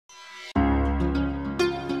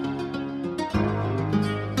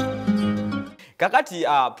Kakati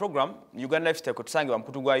program Uganda Lifestyle kutusange wa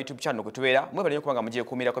mkutu gwa YouTube channel kutuwera mwebale nyo kubanga mujie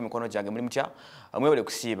kumira kwa mikono jange muri mutya mwebale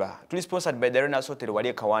kusiba tuli sponsored by the Renal Hotel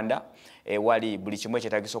wali Kawanda wali buli kimwe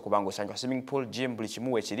kyetagiso kubanga osanjwa swimming pool gym buli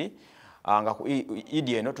kimwe wekiri nga ku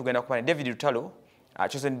idi eno tugenda kupana David Lutalo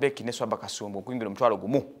Chosen Beck ne Swaba Kasumbu kuingira mtwalo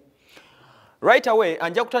gumu right away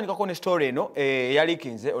anja kutandika ko ne story eno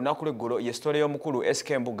yalikinze onakulegolo ye story yo mukulu SK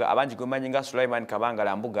Mbuga abanji gwemanyinga Sulaiman Kabanga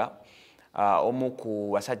la Mbuga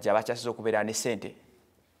omuku wasajja bakyasizo kubeera ne sente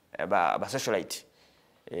ba socialite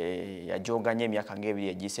yajonganye emyaka ng'ebiri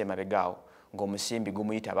egiyise emabegaawo ng'omusimbi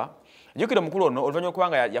gumuyitaba jjukira omukulu ono oluvannyuma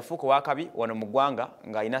kubanga yafuuka wakabi wano mu ggwanga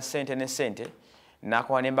ng'alina sente ne sente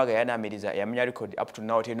n'akola n'embaga yanaamiriza yamenya record up to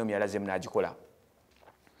now terina omuyalazemu n'agikola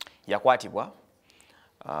yakwatibwa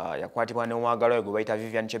n'omwagalwa we gwe bayita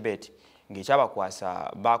Vivian Chebet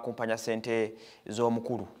ng'ekyabakwasa bakumpanya sente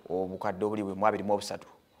z'omukulu obukadde obuli bwe 23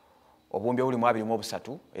 obumbi obuli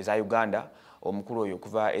 23 eza Uganda omukulu oyo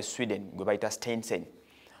kuva e Sweden gwe bayita Stensen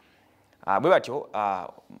bwe batyo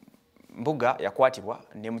Mbuga yakwatibwa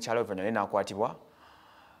ne mukyalo oluvannyuma n'akwatibwa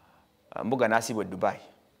Mbuga n'asibwa e Dubai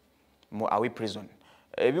mu Awi prison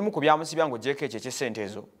ebimu ku byamusibya ngo jeke ekye sente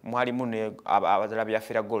ezo mwalimu ne abazala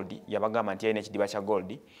byafera gold yabagamba nti yine ekidiba kya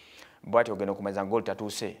gold bwati ogenda okumeza gold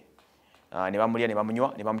tatuuse ne bamulya ne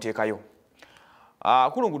bamunywa ne bamuteekayo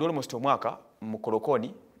kulungudo almost omwaka mu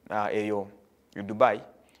Kolokoni eyo Dubai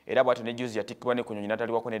era bwati ne juzi yatikibwa ne kunyonyi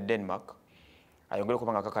nataliwako ne Denmark ayongere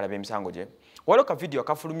kubanga kakalabe emisango gye waliwo ka video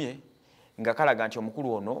akafulumye nga kalaga nti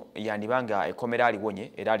omukulu ono yandibanga ekomera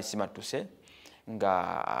aliwonye era alisimatuse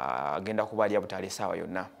nga agenda kubalya butale sawa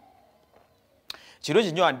yonna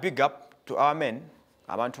kirungi nnyo and big up to our men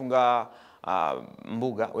abantu nga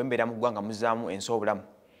Mbuga wembeera mu ggwanga muzaamu ensi obulamu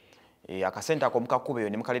akasente ako mukakuba eyo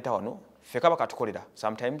ne mukaleta wano ffe kaba katukolera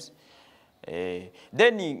sometimes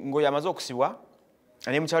then ngo yamaze okusibwa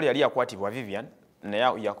ne mukyalo yali yakwatibwa Vivian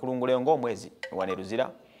naye yakulungula ng'omwezi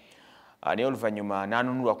waneruzira naye oluvannyuma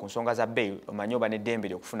n'anunulwa ku nsonga za bail omanyi oba n'eddembe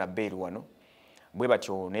ly'okufuna bail wano bwe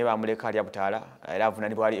batyo naye bamuleka alya butaala era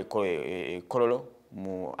avunaanibwa ali ekololo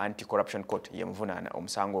mu anti-corruption court ye muvunaana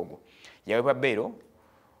omusango ogwo yaweebwa bail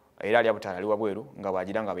era alya butaala ali wabweru nga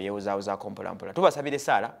bwagira nga beyeewozaawozaako mpolampola tubasabire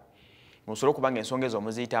Saara musobole okubanga ensonga ezo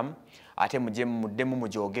muziyitamu ate muddemu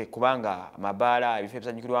mujooge kubanga amabaala ebifo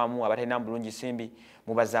ebisanyukirwamu abatalina bulungi simbi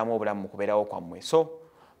mubazaamu obulamu mu kubeerawo kwammwe so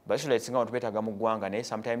basulaits nga bantu beetaaga mu ggwanga naye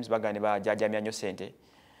sometimes bagane bajajamya nnyo sente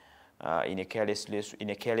in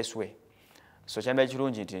a careless way so kyamba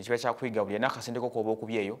ekirungi nti kiba kyakuyiga buli n'akasenteko kooba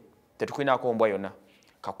okubyeyo tetukulinaako mbwa yonna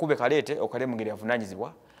kakube kaleete okale mu ngeri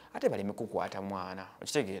yavunaanyizibwa ate baleme kukwata mwana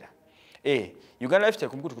okitegeera Uganda Lifestyle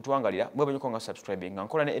kumukutu kutuwangalira mwebe nyuko nga subscribing nga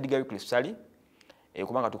nkola ne Edgar Weekly Sali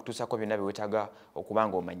kubanga tukutuusako byonna bye weetaaga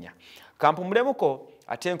okubanga omanya kampumulemuko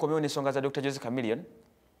ate nkomyewo n'ensonga za Dr. Jose Chameleon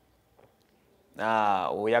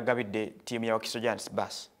oyagabidde ttiimu ya Wakiso Giants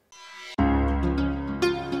bus